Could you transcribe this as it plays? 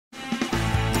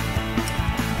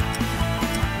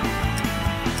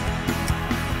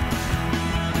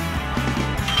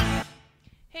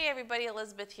everybody,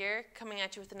 Elizabeth here, coming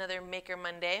at you with another Maker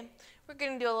Monday. We're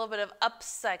going to do a little bit of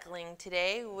upcycling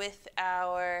today with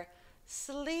our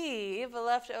sleeve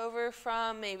left over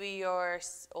from maybe your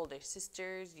older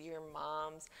sister's, your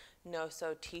mom's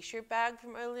no-sew t-shirt bag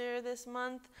from earlier this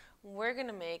month. We're going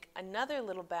to make another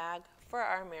little bag for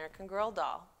our American Girl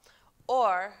doll,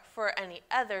 or for any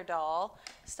other doll,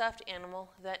 stuffed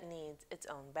animal that needs its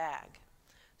own bag.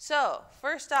 So,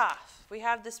 first off, we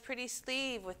have this pretty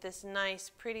sleeve with this nice,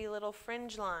 pretty little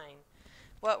fringe line.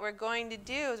 What we're going to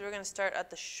do is we're going to start at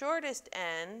the shortest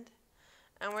end,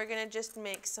 and we're going to just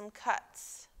make some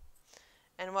cuts.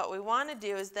 And what we want to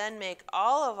do is then make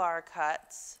all of our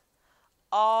cuts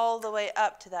all the way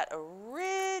up to that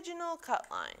original cut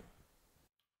line.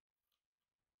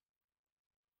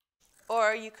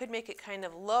 Or you could make it kind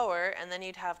of lower, and then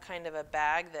you'd have kind of a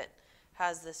bag that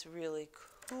has this really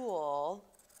cool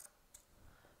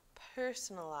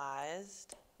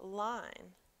personalized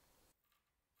line.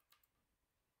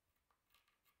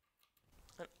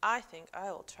 And I think I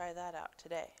will try that out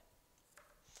today.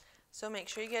 So make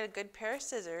sure you get a good pair of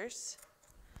scissors,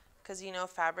 because you know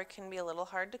fabric can be a little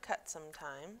hard to cut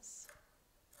sometimes.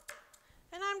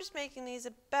 And I'm just making these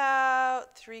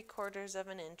about 3/4 of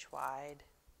an inch wide.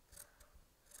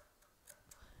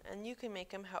 And you can make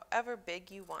them however big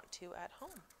you want to at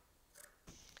home.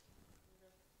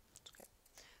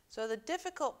 So the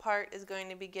difficult part is going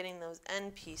to be getting those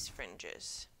end piece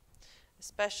fringes,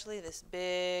 especially this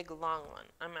big long one.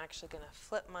 I'm actually going to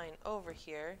flip mine over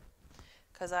here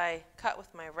because I cut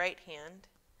with my right hand.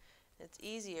 It's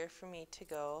easier for me to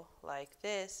go like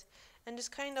this and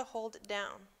just kind of hold it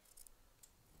down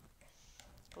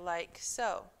like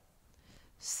so.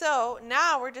 So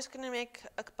now we're just going to make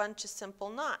a bunch of simple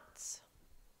knots.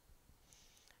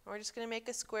 We're just going to make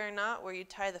a square knot where you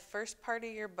tie the first part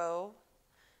of your bow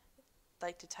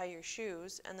like to tie your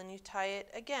shoes, and then you tie it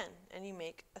again and you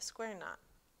make a square knot.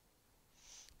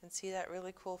 And see that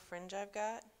really cool fringe I've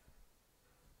got?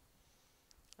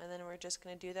 And then we're just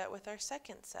going to do that with our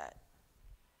second set.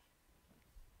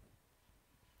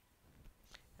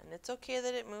 And it's okay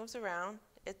that it moves around.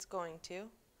 It's going to.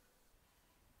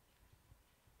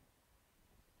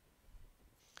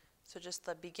 So just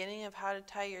the beginning of how to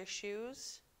tie your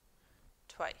shoes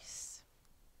twice.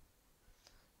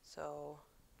 So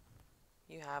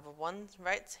you have one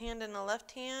right hand and a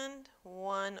left hand,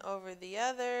 one over the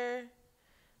other,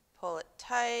 pull it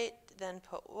tight, then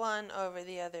put one over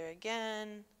the other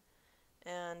again,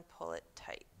 and pull it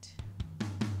tight.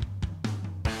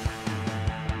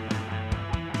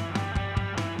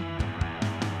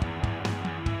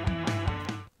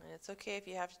 And it's okay if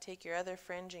you have to take your other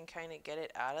fringe and kind of get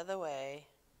it out of the way.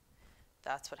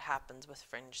 That's what happens with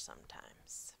fringe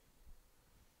sometimes.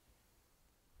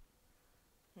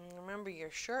 And remember,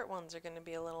 your short ones are going to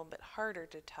be a little bit harder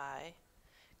to tie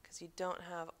because you don't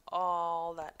have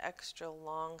all that extra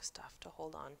long stuff to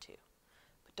hold on to.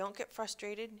 But don't get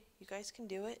frustrated. You guys can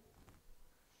do it.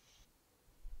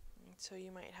 And so you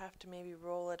might have to maybe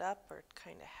roll it up or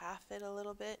kind of half it a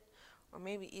little bit, or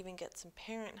maybe even get some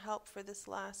parent help for this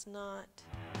last knot.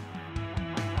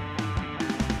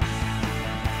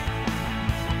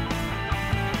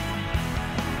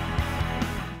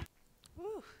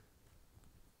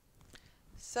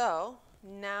 So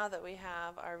now that we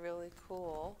have our really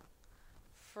cool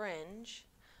fringe,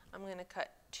 I'm going to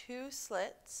cut 2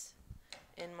 slits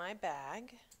in my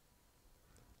bag,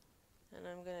 and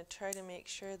I'm going to try to make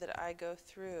sure that I go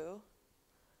through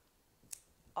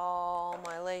all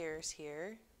my layers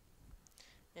here,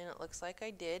 and it looks like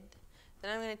I did.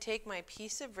 Then I'm going to take my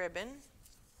piece of ribbon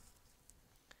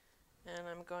and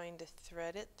I'm going to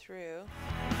thread it through.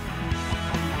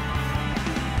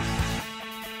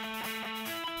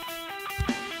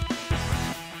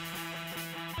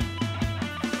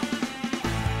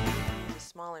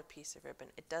 Smaller piece of ribbon.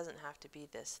 It doesn't have to be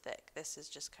this thick. This is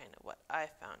just kind of what I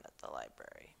found at the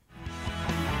library.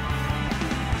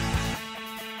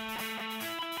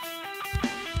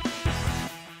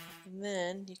 And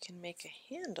then you can make a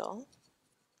handle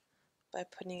by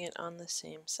putting it on the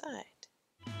same side.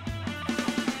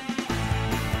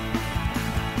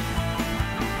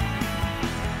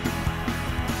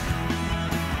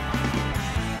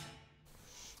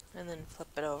 And then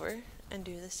flip it over and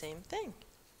do the same thing.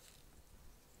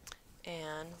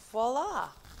 And voila!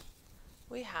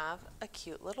 We have a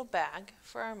cute little bag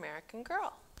for our American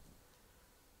Girl.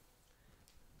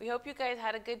 We hope you guys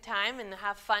had a good time and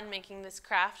have fun making this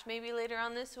craft maybe later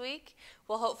on this week.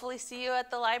 We'll hopefully see you at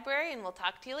the library, and we'll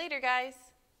talk to you later, guys.